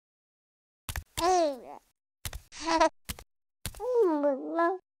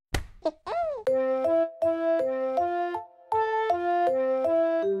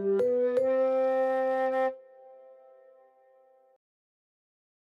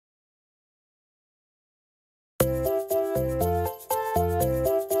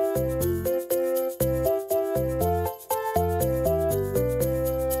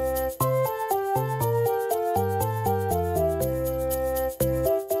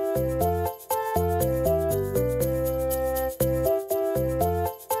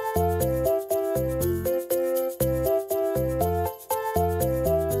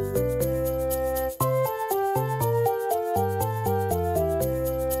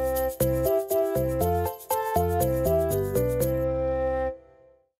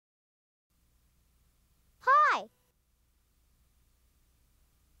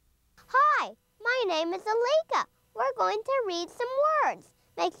Hi, my name is Alika. We're going to read some words.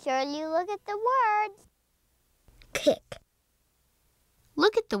 Make sure you look at the words. Kick.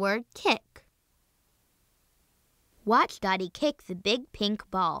 Look at the word kick. Watch Daddy kick the big pink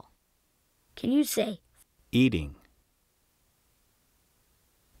ball. Can you say eating?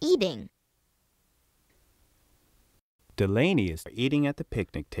 Eating. Delaney is eating at the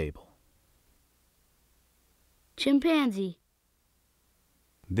picnic table. Chimpanzee.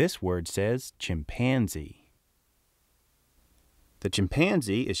 This word says chimpanzee. The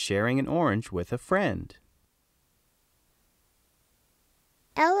chimpanzee is sharing an orange with a friend.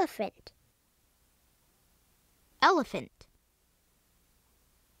 Elephant. Elephant.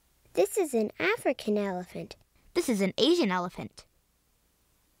 This is an African elephant. This is an Asian elephant.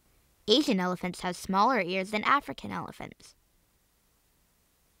 Asian elephants have smaller ears than African elephants.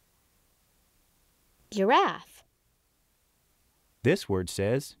 Giraffe. This word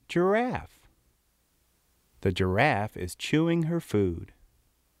says giraffe. The giraffe is chewing her food.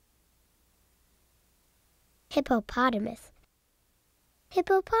 Hippopotamus.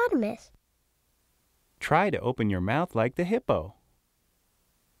 Hippopotamus. Try to open your mouth like the hippo.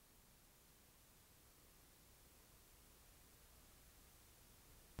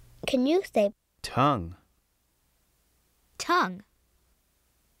 Can you say Tongue. Tongue.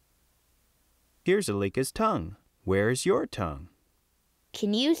 Here's Alika's tongue. Where's your tongue?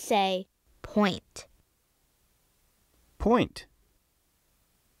 Can you say point? Point.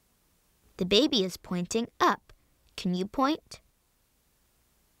 The baby is pointing up. Can you point?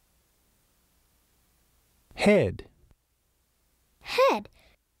 Head. head?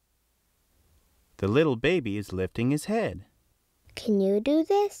 The little baby is lifting his head. Can you do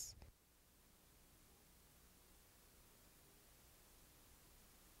this?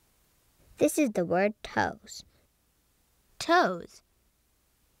 This is the word toes. Toes.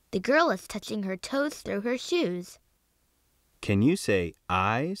 The girl is touching her toes through her shoes. Can you say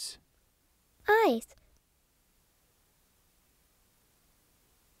eyes? Eyes.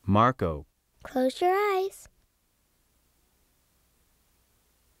 Marco. Close your eyes.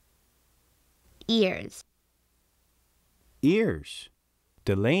 Ears. Ears.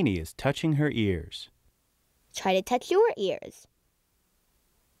 Delaney is touching her ears. Try to touch your ears.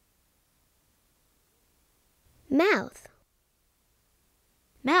 Mouth.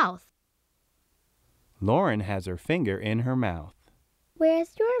 Mouth. Lauren has her finger in her mouth. Where's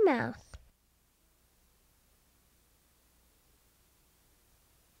your mouth?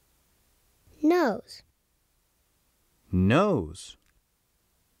 Nose. Nose.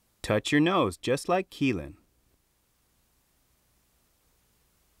 Touch your nose just like Keelan.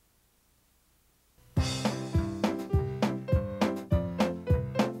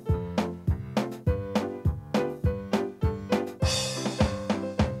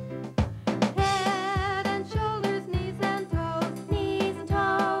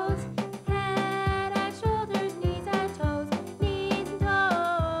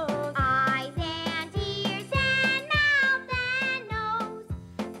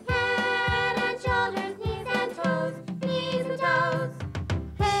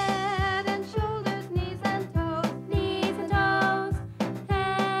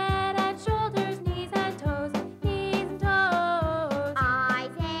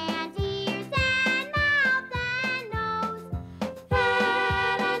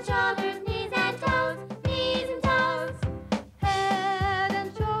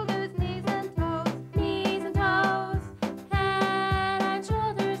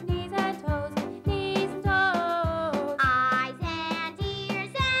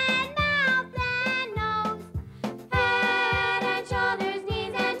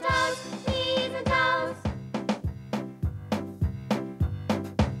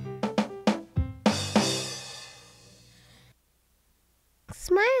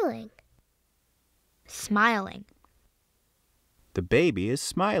 Smiling. Smiling. The baby is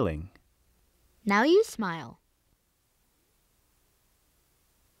smiling. Now you smile.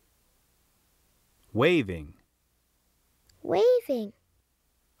 Waving. Waving.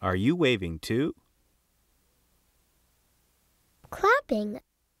 Are you waving too? Clapping.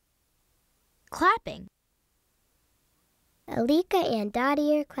 Clapping. Alika and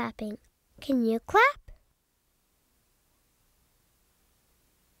Dottie are clapping. Can you clap?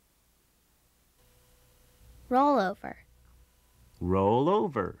 Roll over. Roll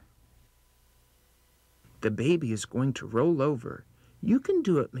over. The baby is going to roll over. You can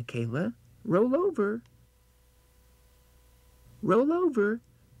do it, Michaela. Roll over. Roll over.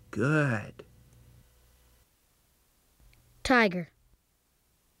 Good. Tiger.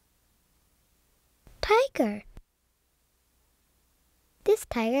 Tiger. This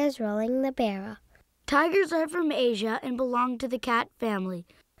tiger is rolling the barrel. Tigers are from Asia and belong to the cat family.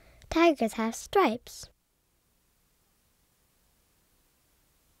 Tigers have stripes.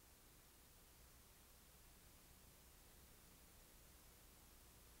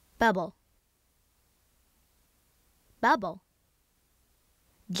 Bubble. Bubble.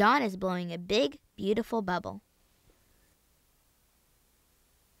 John is blowing a big, beautiful bubble.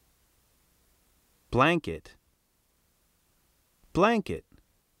 Blanket. Blanket.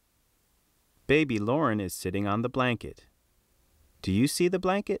 Baby Lauren is sitting on the blanket. Do you see the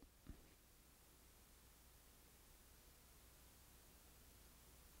blanket?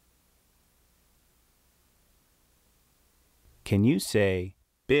 Can you say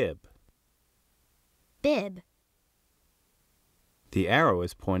bib? Bib. The arrow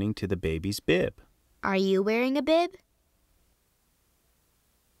is pointing to the baby's bib. Are you wearing a bib?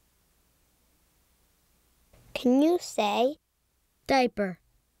 Can you say Diaper.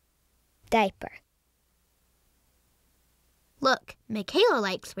 diaper? Look, Michaela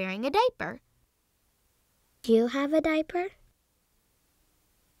likes wearing a diaper. Do you have a diaper?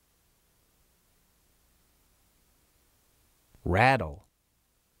 Rattle.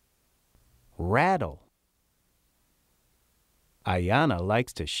 Rattle. Ayana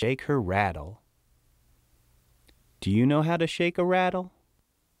likes to shake her rattle. Do you know how to shake a rattle?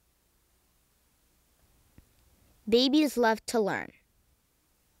 Babies love to learn.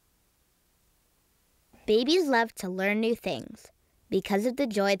 Babies love to learn new things because of the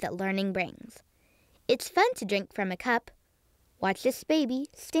joy that learning brings. It's fun to drink from a cup. Watch this baby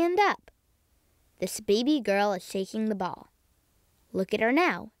stand up. This baby girl is shaking the ball. Look at her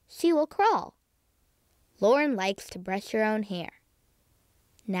now. She will crawl. Lauren likes to brush her own hair.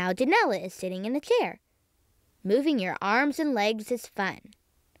 Now Janella is sitting in a chair. Moving your arms and legs is fun.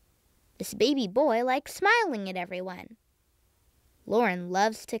 This baby boy likes smiling at everyone. Lauren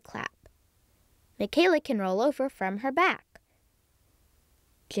loves to clap. Michaela can roll over from her back.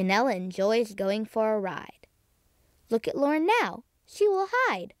 Janella enjoys going for a ride. Look at Lauren now. She will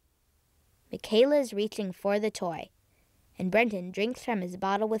hide. Michaela is reaching for the toy, and Brenton drinks from his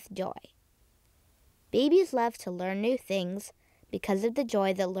bottle with joy. Babies love to learn new things because of the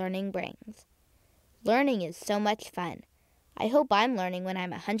joy that learning brings. Learning is so much fun. I hope I'm learning when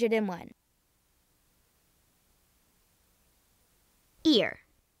I'm 101. Ear.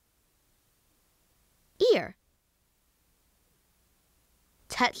 Ear.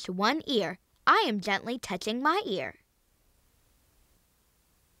 Touch one ear. I am gently touching my ear.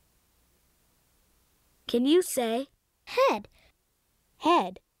 Can you say Head.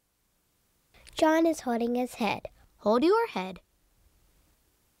 head? John is holding his head. Hold your head.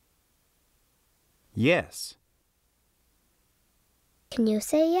 Yes. Can you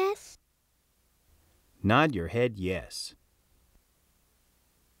say yes? Nod your head yes.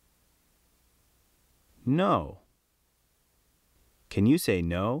 No. Can you say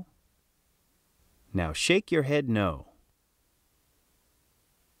no? Now shake your head no.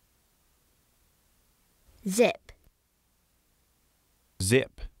 Zip.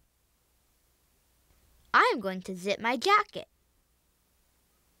 Zip. I am going to zip my jacket.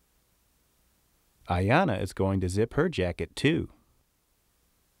 Ayana is going to zip her jacket too.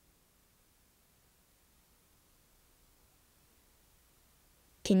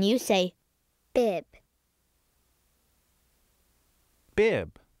 Can you say Bib.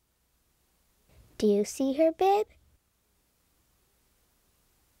 Bib. Do you see her bib?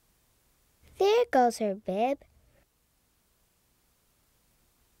 There goes her bib.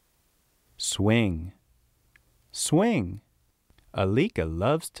 Swing. Swing. Alika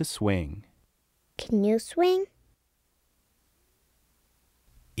loves to swing. Can you swing?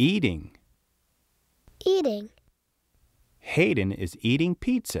 Eating. Eating. Hayden is eating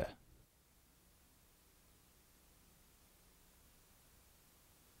pizza.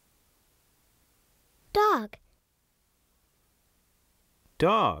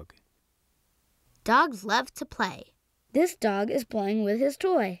 Dog. Dogs love to play. This dog is playing with his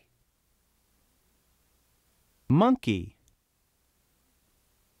toy. Monkey.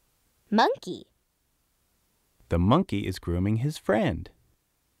 Monkey. The monkey is grooming his friend.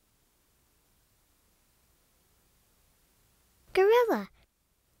 Gorilla.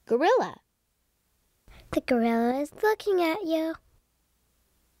 Gorilla. The gorilla is looking at you.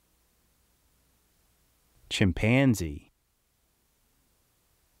 Chimpanzee.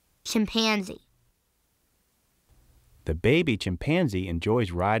 Chimpanzee. The baby chimpanzee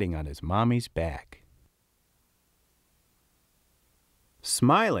enjoys riding on his mommy's back.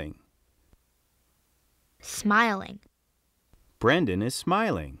 Smiling. Smiling. Brendan is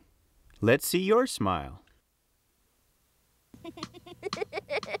smiling. Let's see your smile.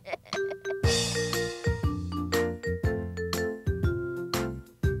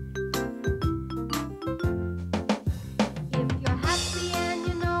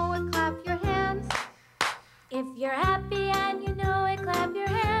 If you're happy and you know it, clap your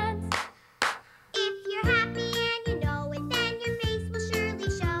hands. If you're happy and you know it, then your face will surely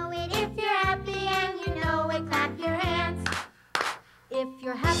show it. If you're happy and you know it, clap your hands. If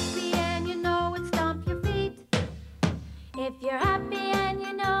you're happy and you know it, stomp your feet. If you're happy and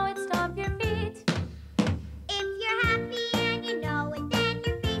you know it, stomp your feet. If you're happy and you know it, then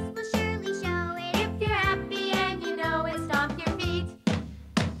your face will surely show it. If you're happy and you know it, stomp your feet.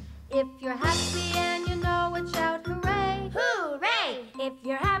 If you're happy and you know it, shout hooray. Hooray! If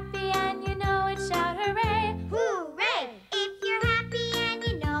you're happy and you know it, shout hooray. Hooray! If you're happy and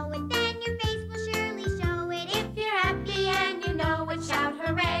you know it, then your face will surely show it. If you're happy and you know it, shout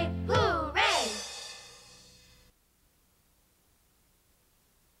hooray. Hooray!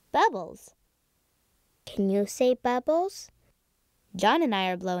 Bubbles. Can you say bubbles? John and I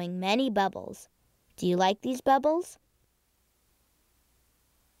are blowing many bubbles. Do you like these bubbles?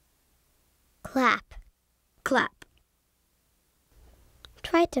 Clap. Clap.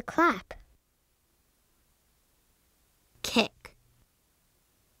 Try to clap. Kick.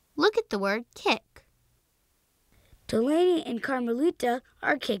 Look at the word kick. Delaney and Carmelita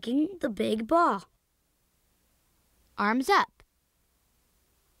are kicking the big ball. Arms up.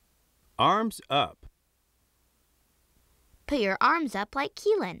 Arms up. Put your arms up like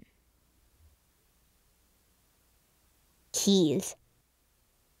Keelan. Keys.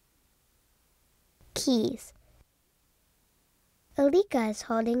 Keys. Alika is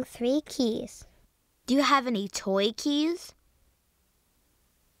holding 3 keys. Do you have any toy keys?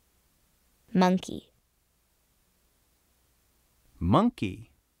 Monkey.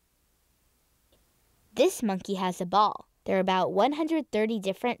 Monkey. This monkey has a ball. There are about 130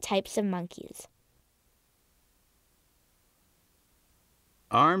 different types of monkeys.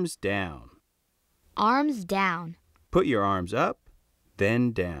 Arms down. Arms down. Put your arms up,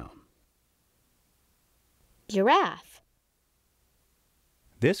 then down. Giraffe.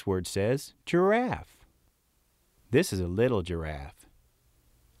 This word says giraffe. This is a little giraffe.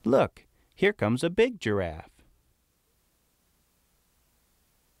 Look, here comes a big giraffe.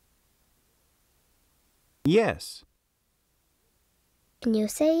 Yes. Can you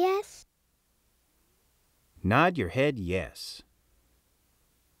say yes? Nod your head yes.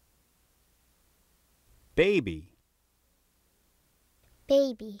 Baby.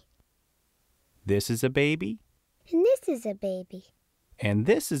 Baby. This is a baby, And this is a baby. and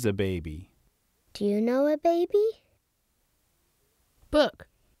this is a baby. Do you know a baby? Book.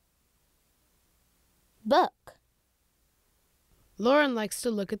 Book. Lauren likes to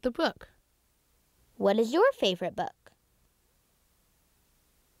look at the book. What is your favorite book?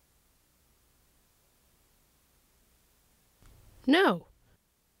 No.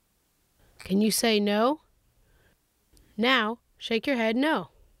 Can you say no? Now, shake your head no.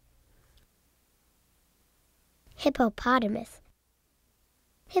 Hippopotamus.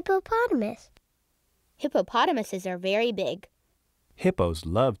 Hippopotamus. Hippopotamuses are very big. Hippos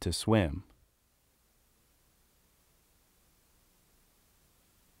love to swim.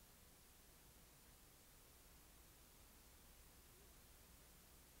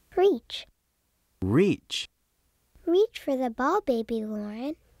 Reach. Reach. Reach for the ball, baby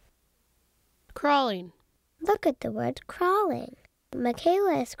Lauren. Crawling. Look at the word crawling.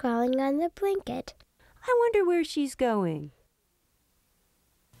 Michaela is crawling on the blanket. I wonder where she's going.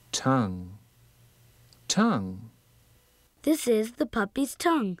 Tongue. Tongue. This is the puppy's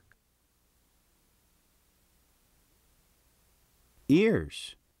tongue.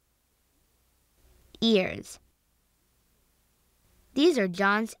 Ears. Ears. These are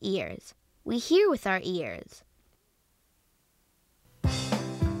John's ears. We hear with our ears.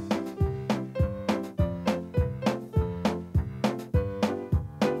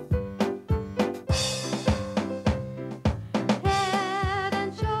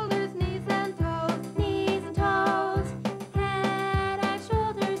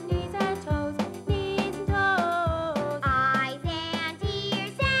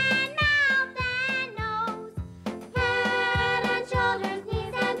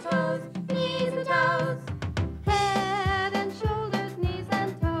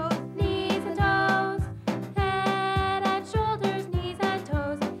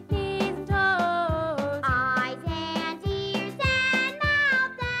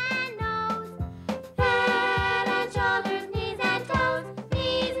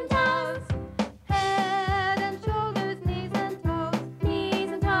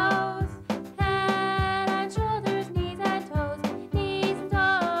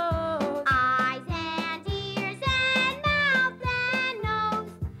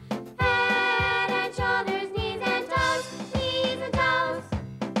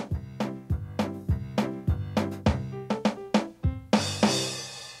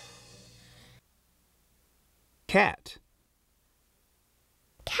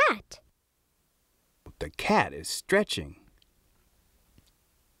 cat is stretching.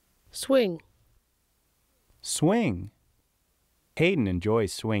 Swing. Swing. Hayden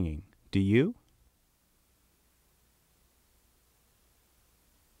enjoys swinging. Do you?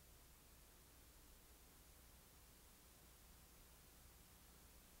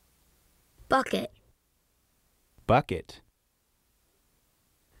 Bucket. Bucket.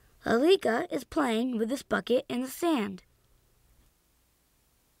 Alika is playing with this bucket in the sand.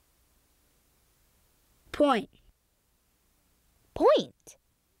 Point. Point.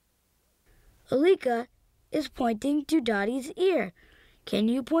 Alika is pointing to Dottie's ear. Can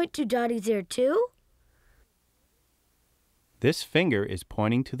you point to Dottie's ear too? This finger is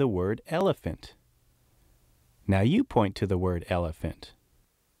pointing to the word elephant. Now you point to the word elephant.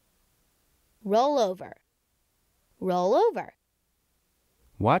 Roll over. Roll over.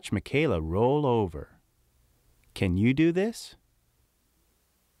 Watch Michaela roll over. Can you do this?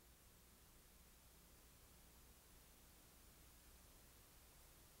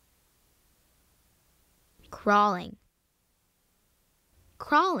 Crawling.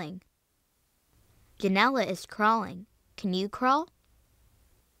 Crawling. Janella is crawling. Can you crawl?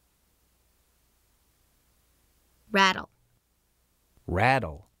 Rattle.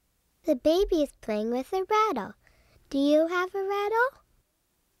 Rattle. The baby is playing with a rattle. Do you have a rattle?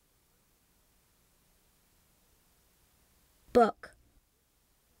 Book.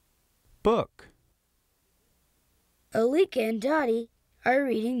 Book. Alika and Dottie are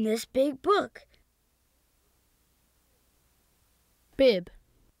reading this big book. Bib.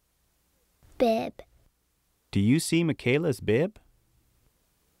 Bib. Do you see Michaela's bib?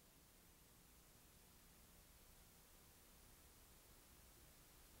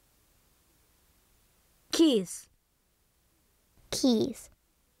 Keys. Keys.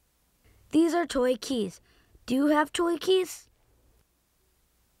 These are toy keys. Do you have toy keys?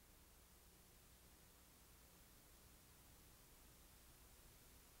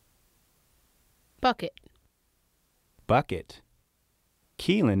 Bucket. Bucket.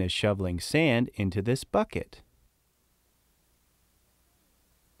 Keelan is shoveling sand into this bucket.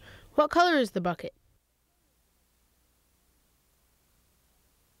 What color is the bucket?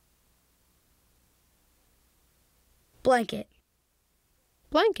 Blanket.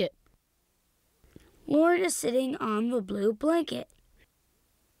 Blanket. Lauren is sitting on the blue blanket.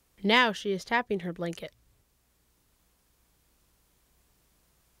 Now she is tapping her blanket.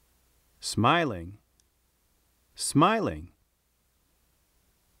 Smiling. Smiling.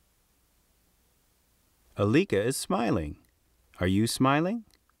 Alika is smiling. Are you smiling?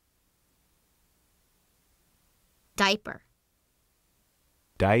 Diaper.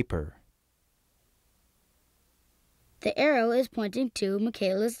 Diaper. The arrow is pointing to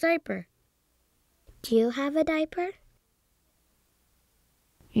Michaela's diaper. Do you have a diaper?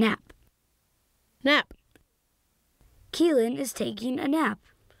 Nap. Nap. Keelan is taking a nap.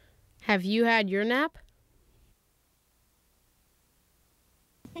 Have you had your nap?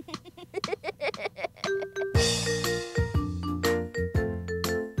 If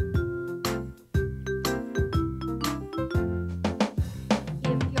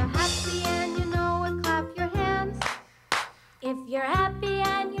you're happy and you know it, clap your hands. If you're happy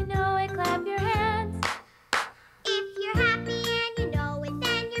and you know it, clap your hands. If you're happy and you know it,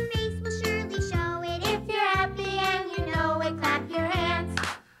 then your face will surely show it. If you're happy and you know it, clap your hands.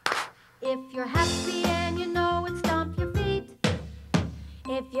 If you're happy and you know it, stomp your feet.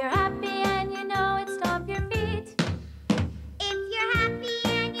 If you're happy and you know it, stomp your feet. If you're happy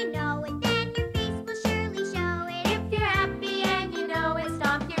and you know it, then your face will surely show it. If you're happy and you know it,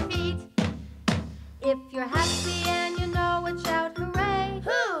 stomp your feet. If you're happy and you know it, shout hooray.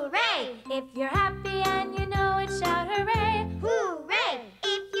 Hooray! If you're happy and you know it, shout hooray. Hooray!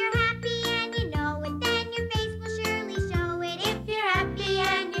 If you're happy and you know it, then your face will surely show it. If you're happy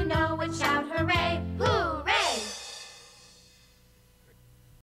and you know it, shout hooray. Hooray!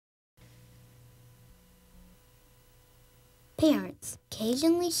 Parents,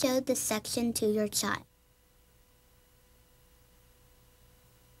 occasionally show this section to your child.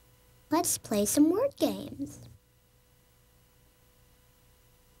 Let's play some word games.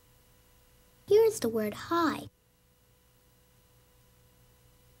 Here's the word high.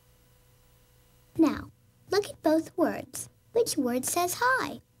 Now, look at both words. Which word says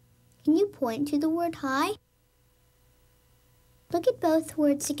high? Can you point to the word high? Look at both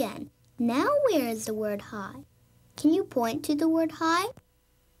words again. Now where is the word high? Can you point to the word high?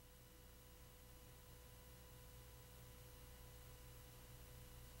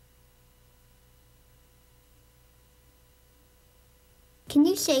 Can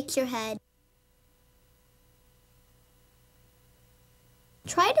you shake your head?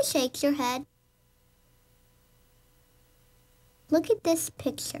 Try to shake your head. Look at this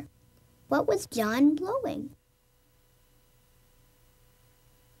picture. What was John blowing?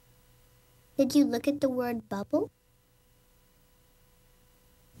 Did you look at the word bubble?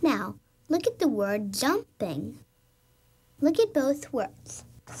 Now, look at the word jumping. Look at both words.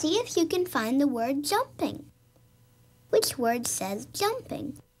 See if you can find the word jumping. Which word says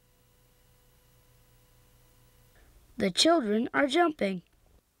jumping? The children are jumping.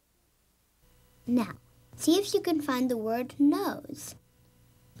 Now, see if you can find the word nose.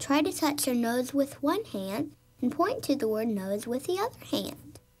 Try to touch your nose with one hand and point to the word nose with the other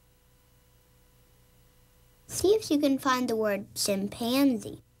hand. See if you can find the word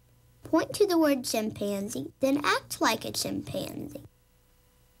chimpanzee. Point to the word chimpanzee, then act like a chimpanzee.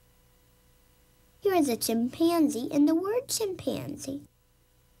 Here is a chimpanzee and the word chimpanzee.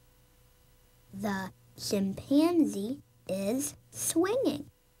 The chimpanzee is swinging.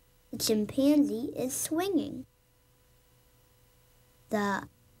 The chimpanzee is swinging. The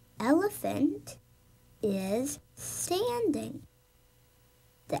elephant is standing.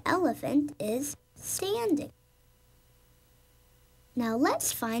 The elephant is standing. Now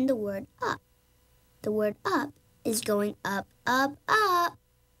let's find the word up. The word up is going up, up, up.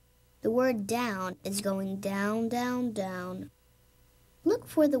 The word down is going down, down, down. Look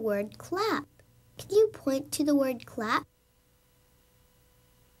for the word clap. Can you point to the word clap?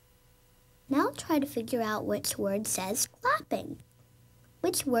 Now try to figure out which word says clapping.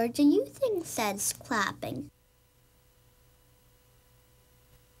 Which word do you think says clapping?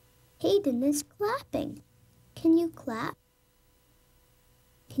 Hayden is clapping. Can you clap?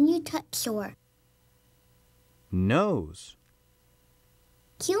 Can you touch your nose?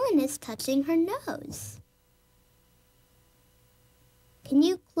 Keelan is touching her nose. Can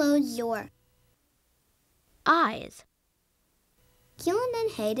you close your eyes? Keelan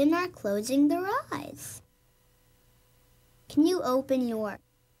and Hayden are closing their eyes. Can you open your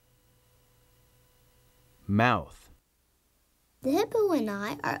mouth? The hippo and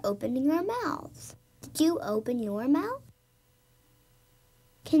I are opening our mouths. Did you open your mouth?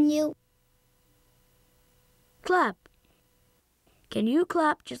 Can you clap? Can you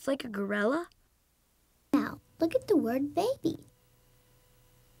clap just like a gorilla? Now, look at the word baby.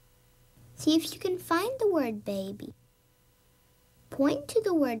 See if you can find the word baby. Point to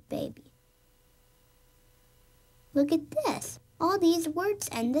the word baby. Look at this. All these words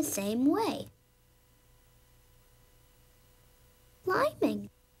end the same way. Climbing,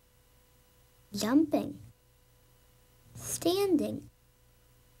 jumping, standing,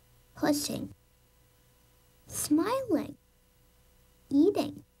 pushing, smiling,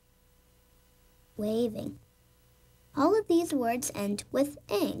 eating, waving. All of these words end with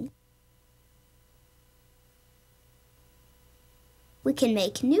ing. We can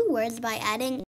make new words by adding